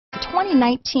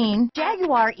2019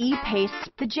 Jaguar E-Pace.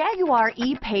 The Jaguar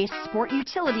E-Pace sport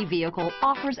utility vehicle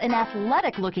offers an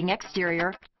athletic-looking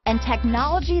exterior and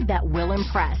technology that will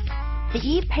impress. The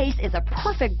E-Pace is a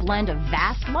perfect blend of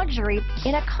vast luxury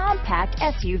in a compact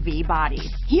SUV body.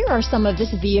 Here are some of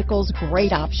this vehicle's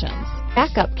great options: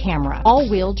 backup camera,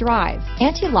 all-wheel drive,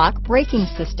 anti-lock braking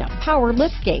system, power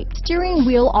liftgate, steering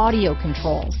wheel audio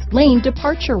controls, lane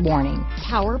departure warning,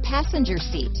 power passenger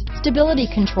seat, stability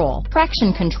control,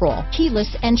 traction control,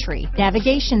 keyless entry,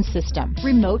 navigation system,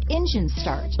 remote engine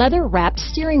start, leather-wrapped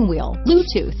steering wheel,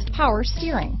 Bluetooth, power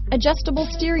steering, adjustable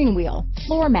steering wheel,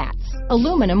 floor mats,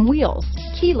 aluminum wheels,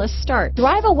 keyless start.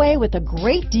 Drive away with a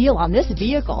great deal on this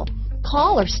vehicle.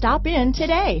 Call or stop in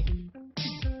today.